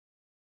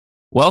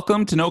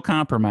Welcome to No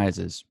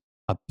Compromises,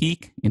 a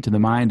peek into the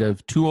mind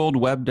of two old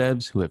web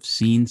devs who have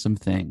seen some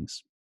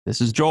things.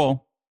 This is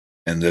Joel.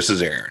 And this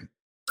is Aaron.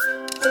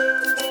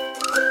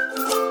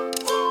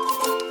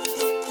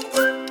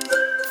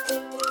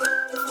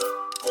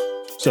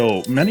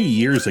 So many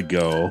years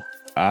ago,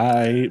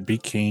 I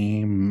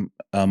became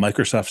a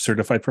Microsoft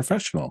certified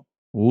professional.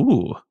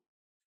 Ooh.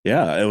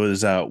 Yeah, it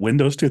was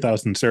Windows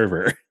 2000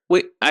 Server.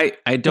 Wait,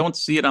 I don't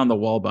see it on the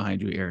wall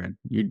behind you, Aaron.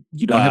 You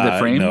don't have it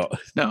framed? No.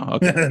 No,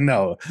 okay.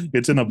 No,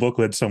 it's in a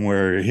booklet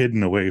somewhere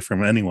hidden away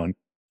from anyone.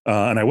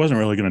 And I wasn't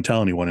really going to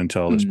tell anyone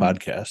until this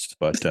podcast.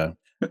 But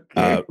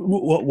Okay.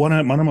 one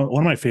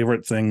of my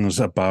favorite things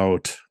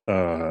about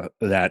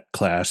that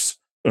class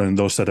and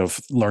those set of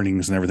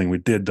learnings and everything we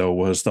did, though,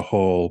 was the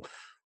whole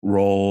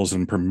roles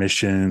and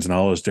permissions and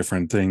all those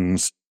different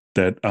things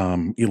that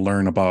you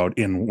learn about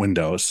in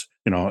Windows,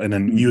 and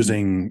then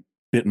using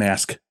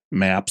bitmask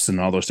maps and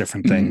all those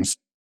different things,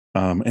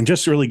 and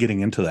just really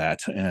getting into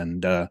that.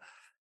 And then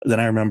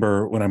I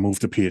remember when I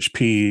moved to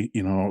PHP,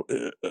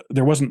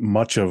 there wasn't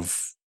much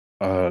of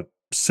a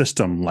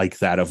system like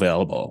that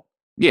available.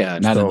 Yeah,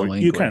 not in the So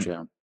language. you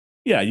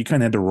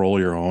kind of had to roll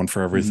your own for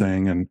Mm-hmm.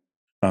 everything. And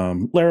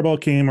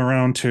Laravel came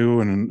around too,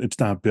 and it's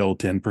not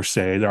built in per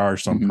se. There are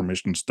some Mhm.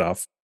 permission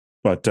stuff,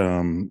 but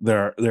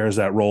there's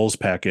that roles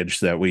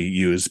package that we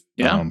use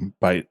Yeah.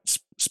 by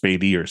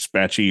Spady or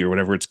Spatchy or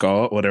whatever it's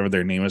called, whatever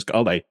their name is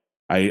called.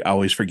 I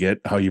always forget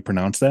how you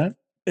pronounce that.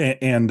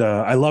 And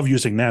I love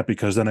using that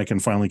because then I can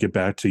finally get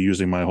back to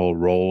using my whole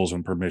roles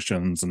and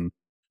permissions and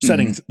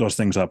setting those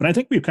things up. And I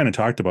think we've kind of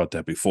talked about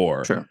that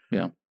before. Sure.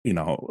 Yeah.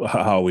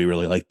 How we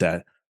really like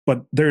that.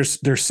 But there's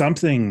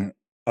something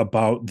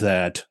about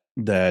that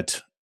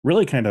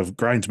really kind of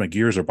grinds my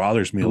gears or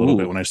bothers me a little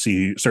bit Ooh. when I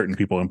see certain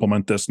people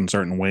implement this in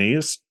certain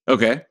ways.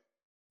 Okay.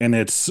 And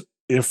it's,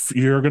 if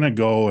you're going to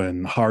go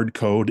and hard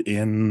code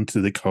into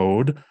the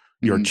code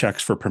your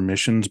checks for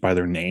permissions by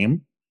their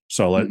name.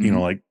 So like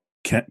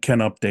can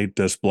update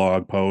this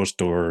blog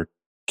post or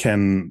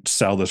can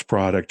sell this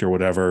product or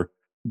whatever,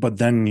 but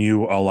then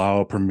you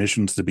allow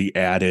permissions to be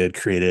added,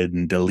 created,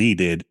 and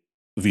deleted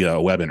via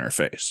a web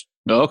interface.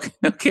 Okay.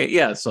 Okay.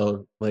 Yeah.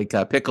 So like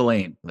pick a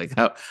lane. Like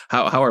how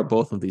are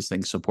both of these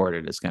things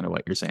supported is kind of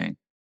what you're saying.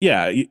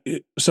 Yeah.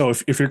 So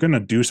if you're going to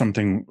do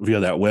something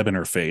via that web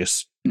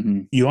interface,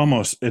 you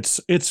almost,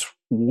 it's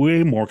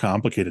way more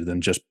complicated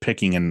than just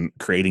picking and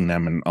creating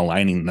them and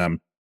aligning them.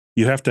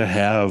 You have to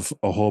have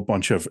a whole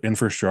bunch of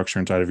infrastructure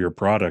inside of your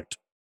product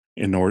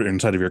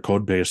inside of your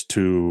code base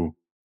to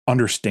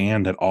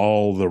understand that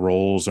all the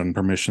roles and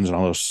permissions and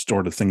all those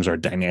sort of things are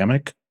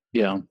dynamic.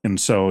 Yeah. And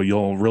so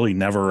you'll really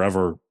never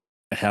ever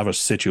have a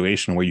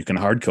situation where you can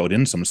hard code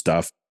in some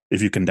stuff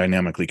if you can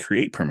dynamically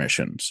create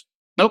permissions.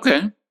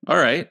 Okay. All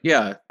right.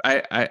 Yeah.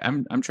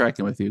 I'm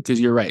tracking with you because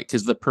you're right.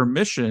 Because the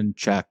permission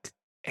check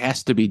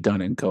has to be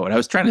done in code. I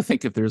was trying to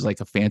think if there's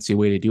like a fancy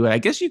way to do it. I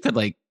guess you could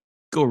like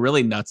go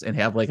really nuts and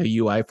have like a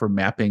UI for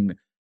mapping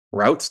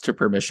routes to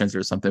permissions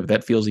or something. But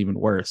that feels even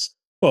worse.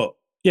 Well,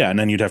 yeah, and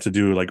then you'd have to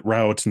do like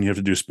routes and you have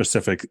to do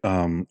specific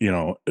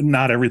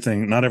not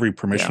every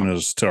permission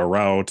is to a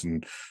route.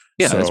 And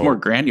yeah, it's more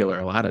granular.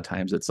 A lot of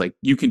times it's like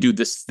you can do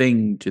this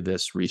thing to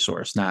this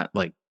resource, not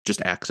like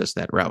just access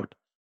that route.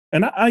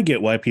 And I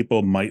get why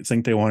people might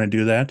think they want to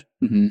do that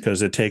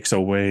because it takes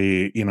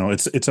away,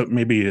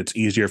 maybe it's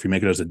easier if you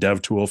make it as a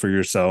dev tool for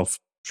yourself.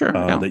 Sure.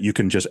 That you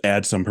can just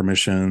add some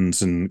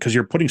permissions, and because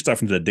you're putting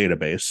stuff into the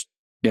database.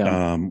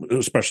 Yeah.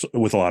 Especially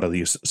with a lot of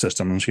these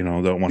systems,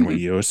 the one we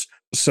use.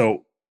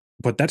 So,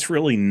 but that's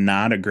really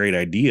not a great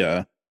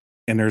idea.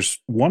 And there's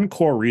one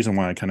core reason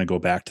why I kind of go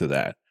back to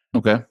that.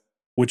 Okay.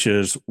 Which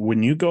is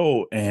when you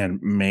go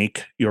and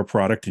make your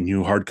product and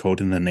you hard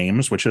code in the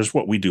names, which is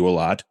what we do a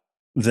lot,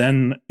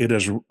 then it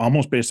is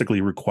almost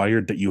basically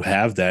required that you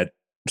have that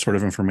sort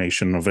of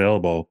information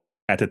available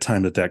at the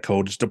time that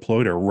code is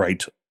deployed or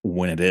right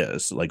when it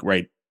is, like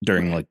right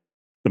during like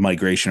the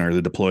migration or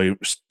the deploy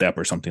step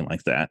or something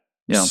like that.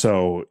 Yeah.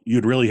 So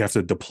you'd really have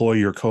to deploy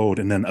your code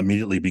and then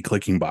immediately be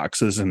clicking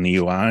boxes in the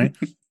UI.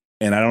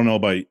 And I don't know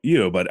about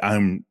you, but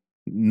I'm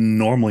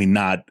normally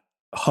not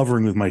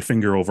hovering with my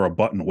finger over a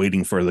button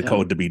waiting for the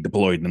code to be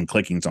deployed and then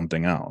clicking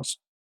something else.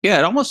 Yeah,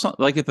 it almost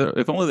like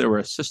if only there were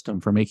a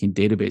system for making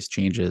database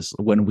changes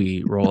when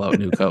we roll out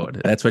new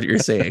code. That's what you're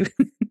saying.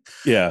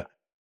 Yeah.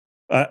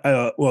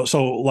 Well,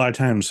 so a lot of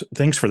times,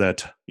 thanks for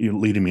that. You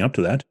leading me up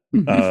to that.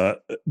 A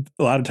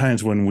lot of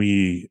times when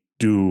we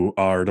do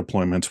our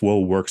deployments,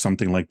 we'll work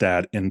something like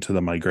that into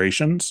the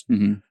migrations.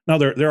 Now,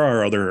 there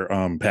are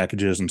other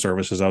packages and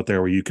services out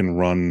there where you can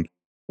run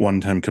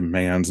one-time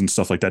commands and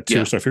stuff like that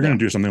too. So if you're going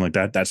to do something like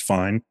that, that's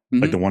fine,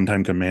 like the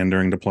one-time command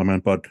during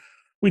deployment. But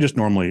we just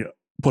normally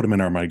put them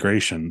in our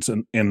migrations,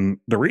 and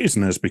the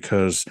reason is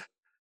because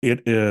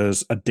it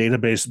is a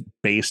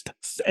database-based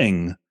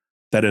thing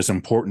that is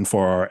important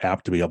for our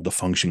app to be able to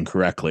function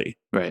correctly.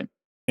 Right.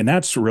 And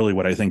that's really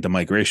what I think the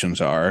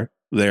migrations are.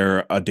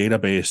 They're a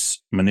database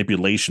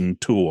manipulation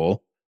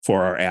tool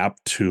for our app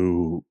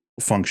to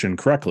function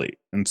correctly.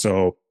 And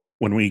so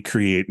when we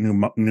create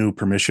new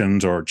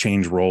permissions or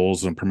change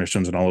roles and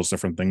permissions and all those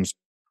different things,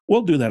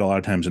 we'll do that a lot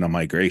of times in a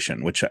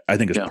migration, which I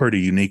think is Yeah.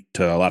 pretty unique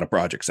to a lot of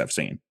projects I've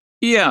seen.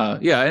 Yeah,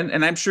 yeah,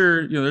 and I'm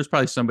sure there's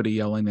probably somebody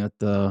yelling at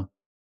the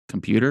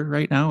computer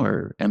right now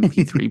or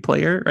MP3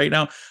 player right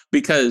now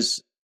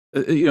because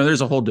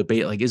there's a whole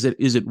debate like is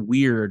it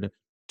weird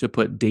to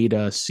put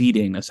data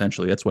seeding,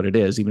 essentially that's what it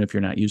is, even if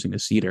you're not using a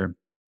seeder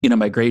in a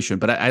migration.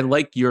 But I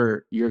like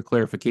your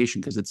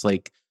clarification because it's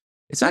like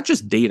it's not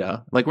just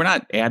data, like we're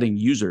not adding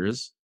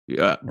users,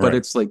 but Right.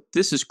 it's like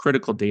this is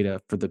critical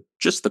data for the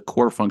just the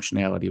core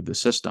functionality of the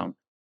system.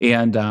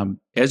 And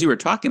as you were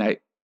talking, I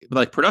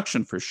like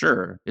production for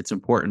sure, it's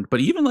important,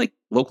 but even like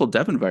local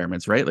dev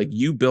environments, right? Like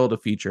you build a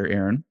feature,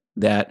 Aaron,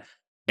 that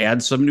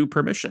adds some new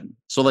permission.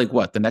 So like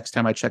what? The next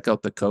time I check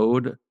out the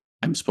code,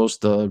 I'm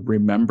supposed to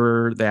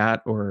remember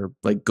that or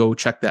like go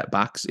check that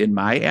box in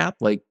my app.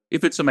 Like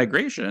if it's a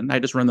migration, I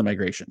just run the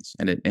migrations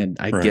and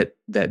I Right. get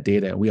that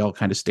data. We all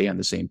kind of stay on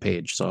the same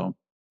page. So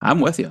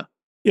I'm with you.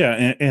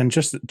 Yeah, and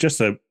just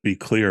to be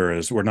clear,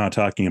 is we're not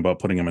talking about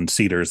putting them in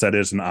seeders. That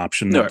is an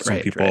option No, that some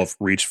right, people right. have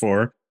reached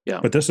for. Yeah.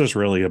 But this is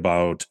really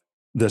about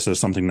this is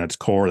something that's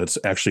core. That's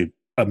actually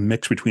a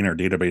mix between our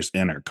database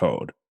and our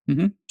code.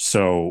 Hmm.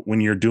 So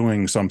when you're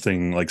doing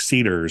something like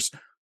seeders,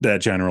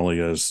 that generally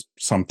is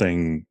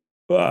something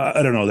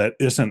I don't know that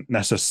isn't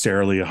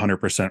necessarily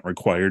 100%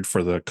 required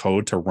for the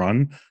code to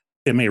run.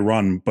 It may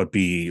run, but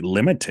be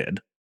limited.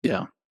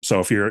 Yeah.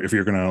 So if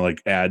you're gonna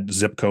like add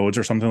zip codes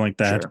or something like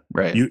that, Sure.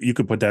 Right. you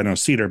could put that in a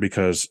seeder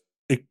because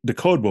the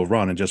code will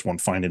run and just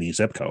won't find any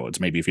zip codes.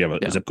 Maybe if you have a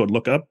Yeah. zip code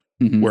lookup.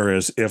 Hmm.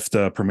 Whereas if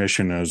the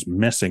permission is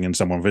missing and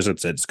someone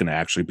visits it, it's going to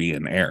actually be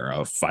an error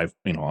of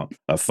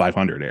a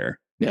 500 error.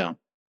 Yeah.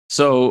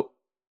 So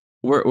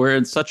we're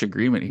in such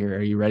agreement here.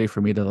 Are you ready for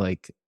me to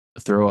like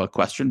throw a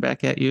question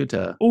back at you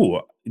to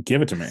Oh,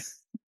 give it to me.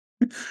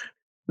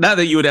 not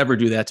that you would ever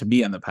do that to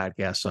me on the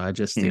podcast, so I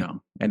just, Hmm.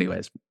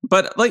 anyways.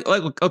 But like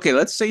okay,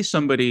 let's say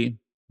somebody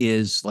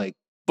is like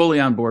fully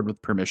on board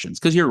with permissions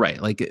because you're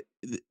right. Like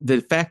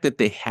the fact that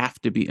they have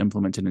to be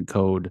implemented in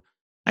code,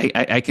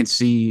 I can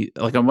see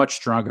like a much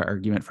stronger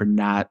argument for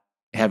not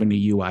having a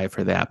UI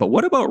for that. But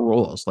what about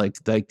roles? Like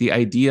the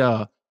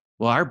idea,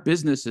 well, our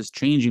business is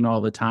changing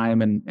all the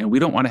time and we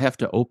don't want to have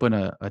to open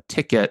a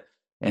ticket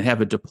and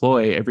have it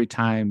deploy every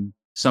time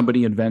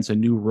somebody invents a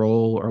new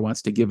role or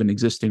wants to give an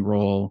existing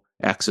role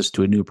access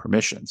to a new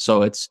permission.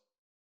 So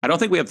I don't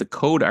think we have the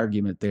code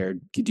argument there.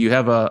 Do you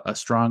have a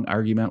strong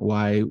argument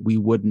why we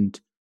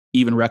wouldn't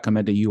even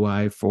recommend a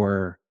UI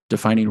for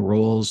defining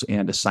roles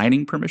and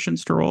assigning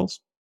permissions to roles?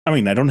 I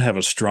mean, I don't have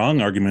a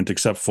strong argument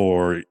except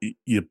for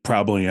you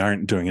probably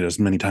aren't doing it as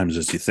many times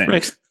as you think.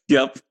 Right.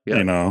 Yep. You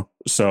Yep. know,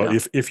 so Yeah.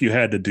 if you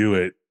had to do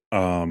it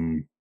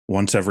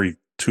once every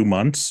 2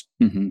 months,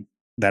 Mm-hmm.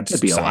 that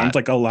That'd be a sounds lot.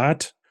 like a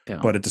lot, Yeah.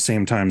 but at the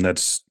same time,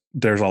 there's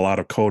a lot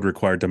of code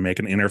required to make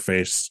an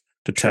interface,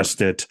 to Sure.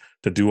 test it,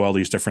 to do all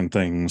these different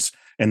things,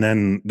 and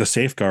then the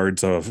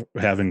safeguards of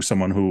having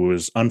someone who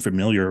is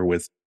unfamiliar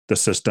with the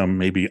system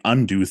maybe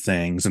undo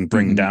things and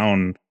bring Mm-hmm.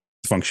 down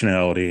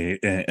functionality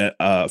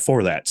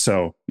for that.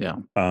 So Yeah.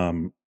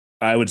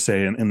 I would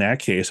say in that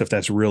case, if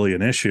that's really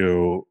an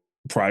issue,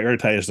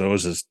 prioritize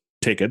those as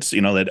tickets,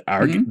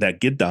 Mm-hmm. that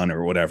get done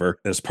or whatever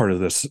as part of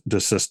this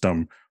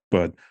system.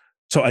 But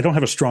so I don't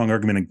have a strong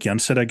argument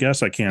against it. I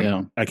guess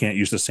Yeah. I can't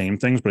use the same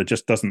things, but it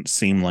just doesn't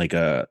seem like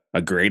a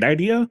great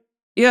idea.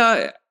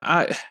 Yeah,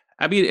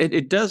 I mean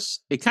it does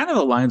it kind of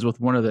aligns with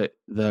one of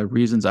the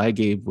reasons I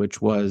gave,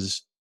 which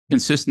was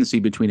consistency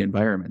between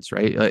environments,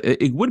 right?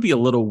 It would be a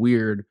little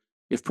weird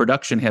if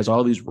production has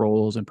all these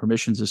roles and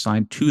permissions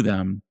assigned to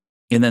them,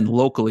 and then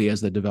locally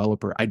as the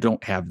developer, I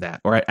don't have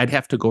that, or I'd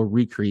have to go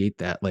recreate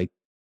that. Like,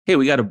 hey,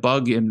 we got a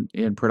bug in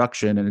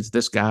production, and it's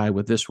this guy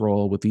with this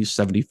role with these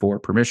 74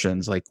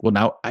 permissions. Like, well,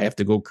 now I have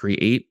to go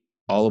create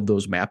all of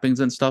those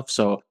mappings and stuff.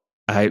 So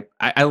I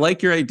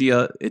like your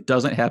idea. It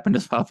doesn't happen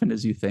as often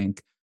as you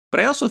think, but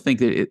I also think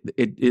that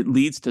it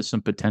leads to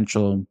some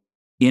potential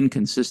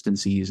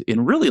inconsistencies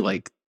in really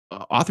like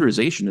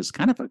authorization is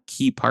kind of a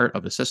key part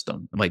of a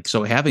system. Like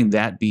so, having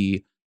that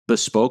be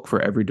bespoke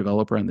for every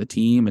developer on the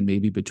team and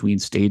maybe between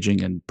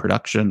staging and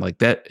production like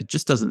that, it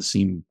just doesn't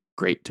seem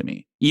great to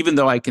me. Even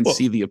though I can Well,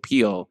 see the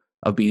appeal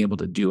of being able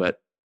to do it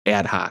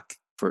ad hoc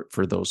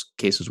for those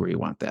cases where you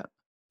want that.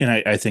 and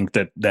I think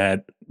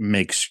that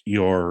makes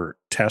your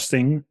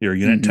testing, your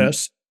unit Hmm.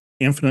 tests,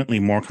 infinitely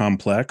more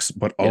complex,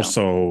 but Yeah.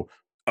 also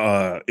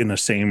in the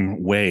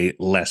same way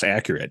less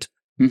accurate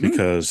Hmm.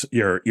 because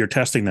you're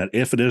testing that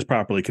if it is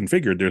properly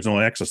configured, there's no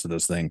access to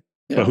this thing.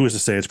 But Yeah. who is to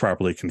say it's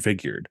properly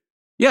configured?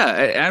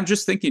 Yeah, I'm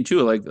just thinking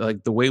too,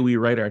 like the way we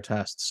write our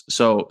tests.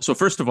 So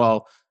first of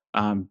all,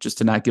 just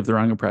to not give the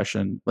wrong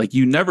impression, like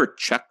you never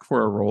check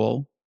for a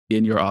role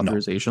in your No,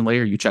 authorization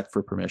layer, you check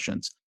for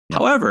permissions. no.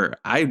 However,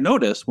 I've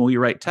noticed when we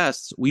write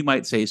tests, we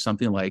might say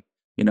something like,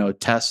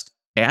 test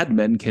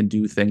admin can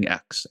do thing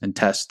X and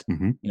test,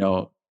 Hmm.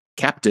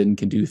 captain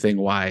can do thing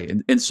Y.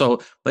 And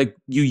so like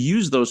you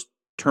use those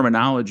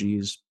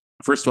terminologies.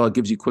 First of all, it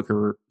gives you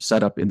quicker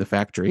setup in the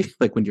factory,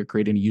 like when you're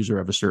creating a user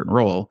of a certain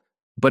role.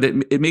 but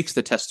it makes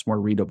the tests more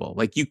readable.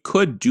 Like you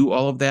could do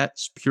all of that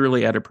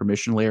purely at a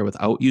permission layer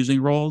without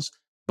using roles,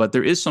 but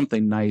there is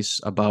something nice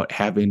about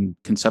having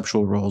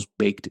conceptual roles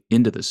baked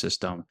into the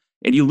system.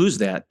 And you lose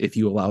that if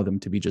you allow them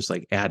to be just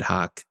like ad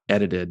hoc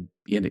edited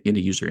in a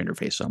user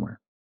interface somewhere.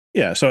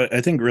 Yeah, so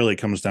I think really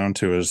comes down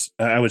to is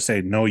I would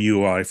say no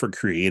UI for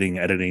creating,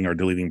 editing, or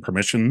deleting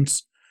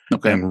permissions,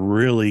 Okay. and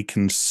really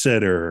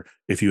consider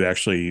if you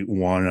actually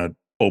want to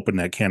open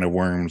that can of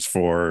worms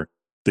for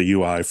the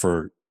UI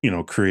for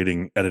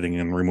creating, editing,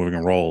 and removing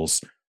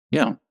roles.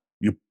 Yeah.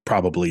 You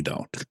probably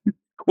don't.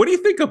 What do you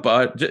think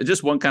about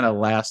just one kind of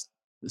last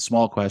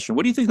small question?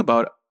 What do you think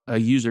about a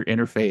user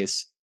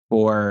interface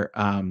for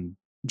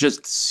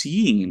just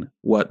seeing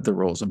what the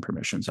roles and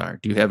permissions are?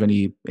 Do you have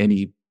any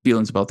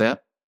feelings about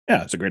that?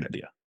 Yeah, it's a great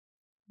idea.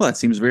 Well, that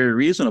seems very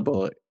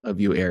reasonable of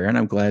you, Aaron.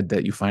 I'm glad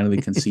that you finally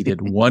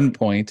conceded 1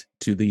 point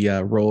to the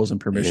roles and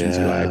permissions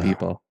UI Yeah.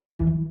 people.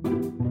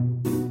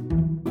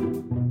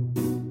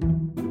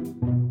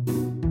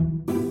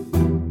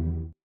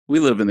 We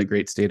live in the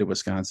great state of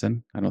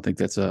Wisconsin. I don't think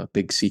that's a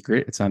big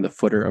secret. It's on the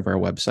footer of our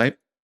website.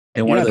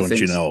 And one Yeah, of the don't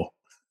you things, know?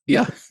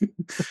 yeah.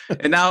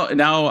 And now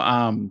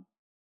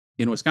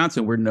in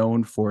Wisconsin, we're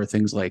known for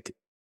things like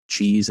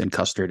cheese and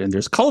custard. And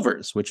there's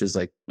Culver's, which is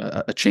like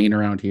a chain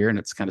around here, and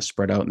it's kind of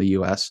spread out in the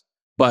US.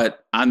 But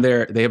on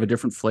there, they have a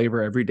different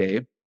flavor every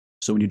day.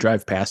 So when you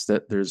drive past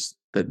it, there's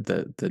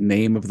the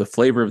name of the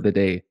flavor of the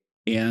day.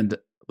 And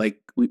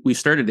like we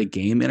started a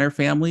game in our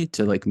family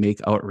to like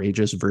make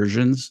outrageous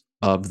versions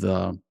of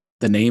the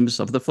names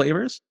of the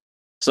flavors.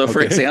 So for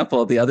Okay.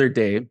 example, the other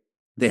day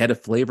they had a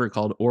flavor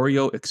called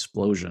Oreo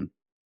Explosion.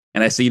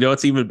 And I said,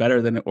 it's even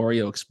better than an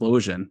Oreo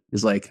Explosion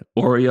is like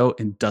Oreo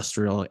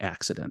Industrial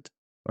Accident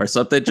or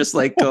something, just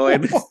like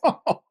going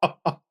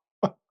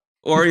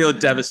Oreo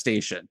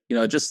Devastation,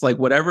 just like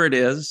whatever it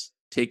is,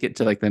 take it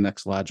to like the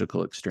next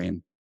logical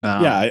extreme.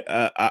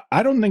 Yeah,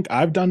 I don't think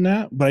I've done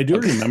that, but I do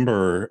Okay.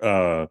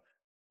 remember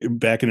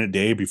back in the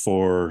day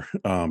before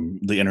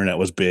the internet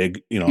was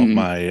big, Mhm.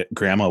 my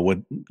grandma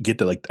would get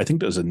to I think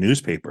there was a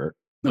newspaper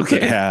that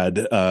Okay. had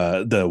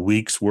the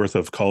week's worth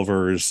of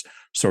Culver's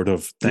sort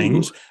of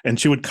things, Ooh. and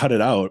she would cut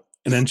it out,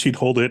 and then she'd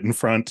hold it in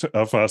front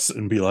of us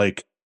and be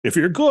like, if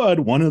you're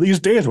good, one of these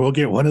days we'll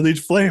get one of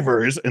these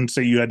flavors. And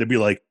so you had to be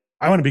like,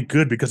 I want to be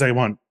good because I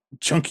want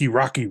Chunky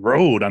Rocky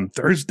Road on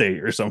Thursday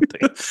or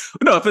something.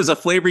 No, if it's a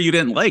flavor you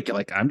didn't like, you're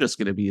like, I'm just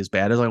going to be as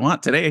bad as I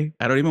want today.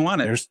 I don't even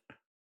want it.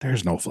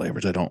 There's no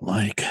flavors I don't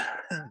like.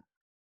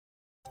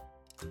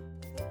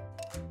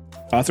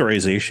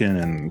 Authorization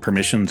and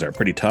permissions are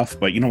pretty tough,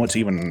 but what's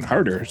even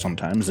harder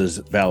sometimes is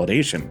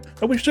validation.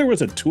 I wish there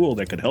was a tool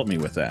that could help me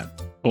with that.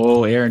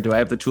 Oh, Aaron, do I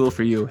have the tool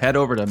for you? Head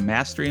over to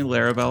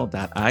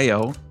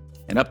masteringlaravel.io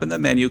and up in the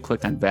menu,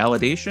 click on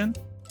validation.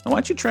 I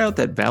want you to try out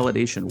that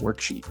validation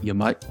worksheet. You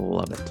might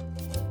love it.